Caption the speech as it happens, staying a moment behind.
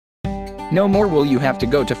No more will you have to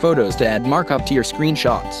go to Photos to add markup to your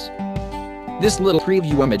screenshots. This little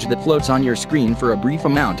preview image that floats on your screen for a brief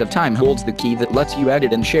amount of time holds the key that lets you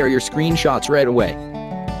edit and share your screenshots right away.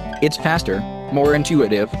 It's faster, more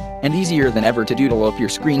intuitive, and easier than ever to doodle up your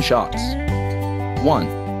screenshots.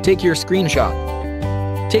 1. Take your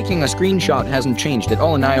screenshot. Taking a screenshot hasn't changed at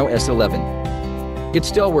all in iOS 11. It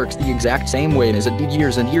still works the exact same way as it did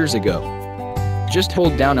years and years ago. Just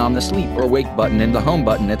hold down on the sleep or wake button and the home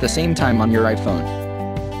button at the same time on your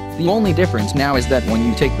iPhone. The only difference now is that when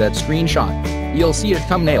you take that screenshot, you'll see a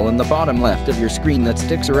thumbnail in the bottom left of your screen that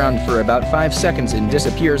sticks around for about 5 seconds and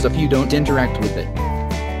disappears if you don't interact with it.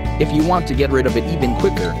 If you want to get rid of it even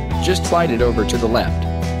quicker, just slide it over to the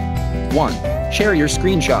left. 1. Share your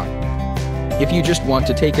screenshot. If you just want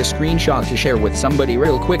to take a screenshot to share with somebody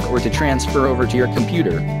real quick or to transfer over to your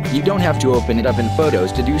computer, you don't have to open it up in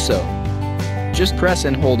Photos to do so. Just press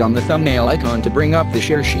and hold on the thumbnail icon to bring up the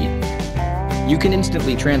share sheet. You can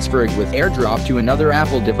instantly transfer it with AirDrop to another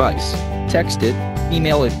Apple device, text it,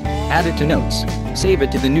 email it, add it to Notes, save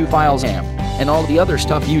it to the New Files app, and all the other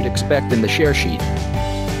stuff you'd expect in the share sheet.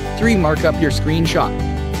 3. Mark up your screenshot.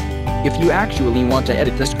 If you actually want to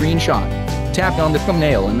edit the screenshot, tap on the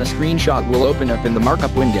thumbnail and the screenshot will open up in the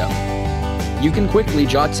markup window. You can quickly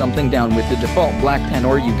jot something down with the default black pen,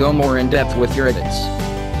 or you go more in depth with your edits.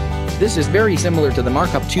 This is very similar to the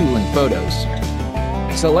markup tool in Photos.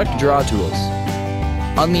 Select Draw Tools.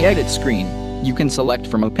 On the edit screen, you can select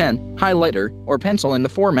from a pen, highlighter, or pencil in the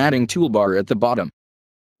formatting toolbar at the bottom.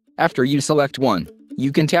 After you select one,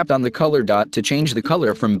 you can tap on the color dot to change the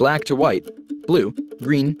color from black to white, blue,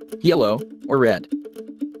 green, yellow, or red.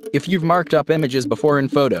 If you've marked up images before in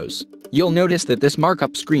Photos, you'll notice that this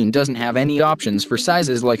markup screen doesn't have any options for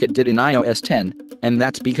sizes like it did in iOS 10, and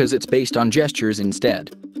that's because it's based on gestures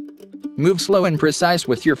instead. Move slow and precise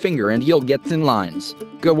with your finger and you'll get thin lines.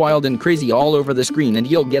 Go wild and crazy all over the screen and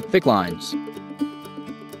you'll get thick lines.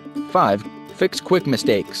 5. Fix quick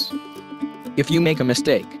mistakes. If you make a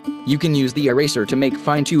mistake, you can use the eraser to make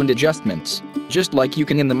fine-tuned adjustments, just like you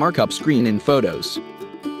can in the markup screen in Photos.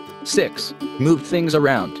 6. Move things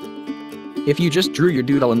around. If you just drew your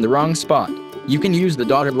doodle in the wrong spot, you can use the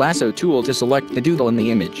dotted lasso tool to select the doodle in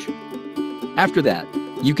the image. After that,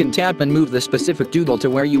 you can tap and move the specific doodle to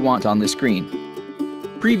where you want on the screen.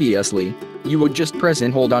 Previously, you would just press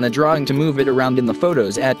and hold on a drawing to move it around in the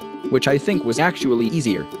Photos app, which I think was actually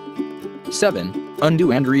easier. 7.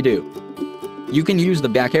 Undo and redo. You can use the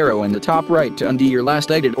back arrow in the top right to undo your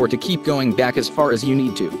last edit or to keep going back as far as you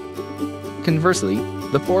need to. Conversely,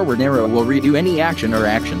 the forward arrow will redo any action or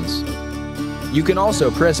actions. You can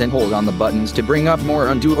also press and hold on the buttons to bring up more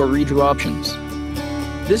undo or redo options.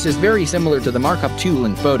 This is very similar to the markup tool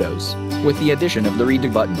in Photos, with the addition of the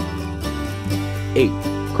redo button. 8.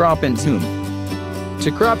 Crop and zoom.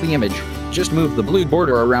 To crop the image, just move the blue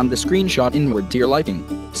border around the screenshot inward to your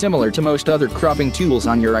liking, similar to most other cropping tools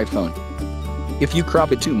on your iPhone. If you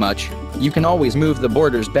crop it too much, you can always move the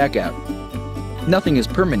borders back out. Nothing is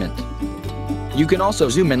permanent. You can also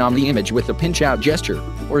zoom in on the image with a pinch-out gesture,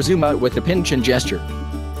 or zoom out with a pinch-in gesture.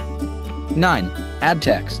 9. Add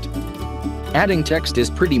text. Adding text is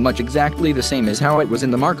pretty much exactly the same as how it was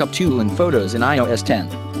in the markup tool in Photos in iOS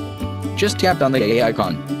 10. Just tap on the A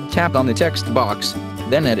icon, tap on the text box,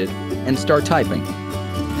 then edit, and start typing.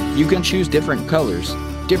 You can choose different colors,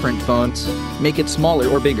 different fonts, make it smaller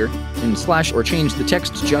or bigger, and slash or change the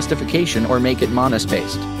text's justification or make it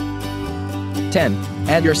monospaced. 10.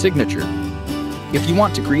 Add your signature. If you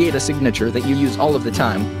want to create a signature that you use all of the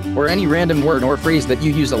time, or any random word or phrase that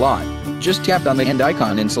you use a lot, just tap on the end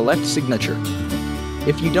icon and select Signature.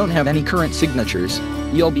 If you don't have any current signatures,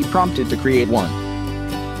 you'll be prompted to create one.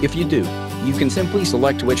 If you do, you can simply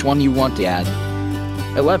select which one you want to add.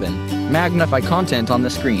 11. Magnify content on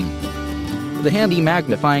the screen. The handy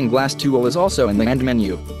magnifying glass tool is also in the end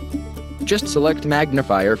menu. Just select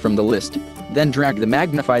Magnifier from the list, then drag the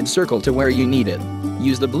magnified circle to where you need it.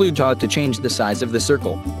 Use the blue dot to change the size of the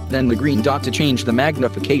circle, then the green dot to change the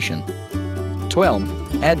magnification.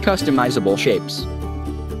 12. Add customizable shapes.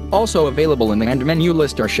 Also available in the end menu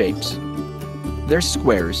list are shapes. There's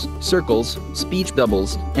squares, circles, speech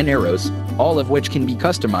bubbles, and arrows, all of which can be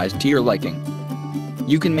customized to your liking.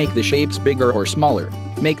 You can make the shapes bigger or smaller,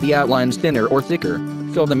 make the outlines thinner or thicker,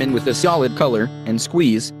 fill them in with a solid color, and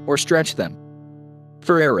squeeze or stretch them.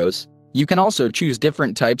 For arrows, you can also choose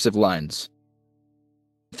different types of lines.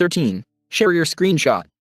 13. Share your screenshot.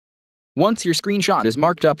 Once your screenshot is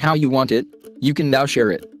marked up how you want it, you can now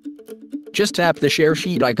share it. Just tap the share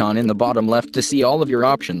sheet icon in the bottom left to see all of your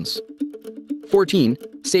options. 14.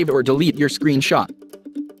 Save or delete your screenshot.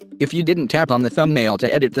 If you didn't tap on the thumbnail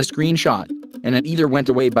to edit the screenshot, and it either went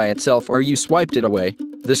away by itself or you swiped it away,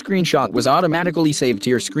 the screenshot was automatically saved to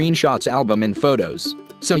your screenshots album in Photos,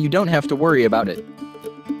 so you don't have to worry about it.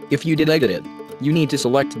 If you deleted it, you need to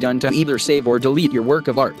select Done to either save or delete your work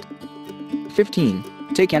of art. 15.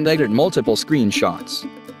 Take and edit multiple screenshots.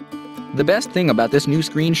 The best thing about this new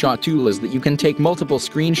screenshot tool is that you can take multiple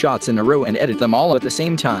screenshots in a row and edit them all at the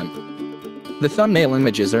same time. The thumbnail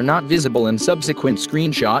images are not visible in subsequent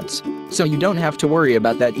screenshots, so you don't have to worry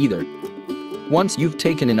about that either. Once you've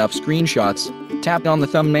taken enough screenshots, tap on the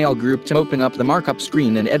thumbnail group to open up the markup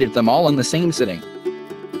screen and edit them all in the same sitting.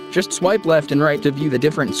 Just swipe left and right to view the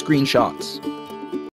different screenshots.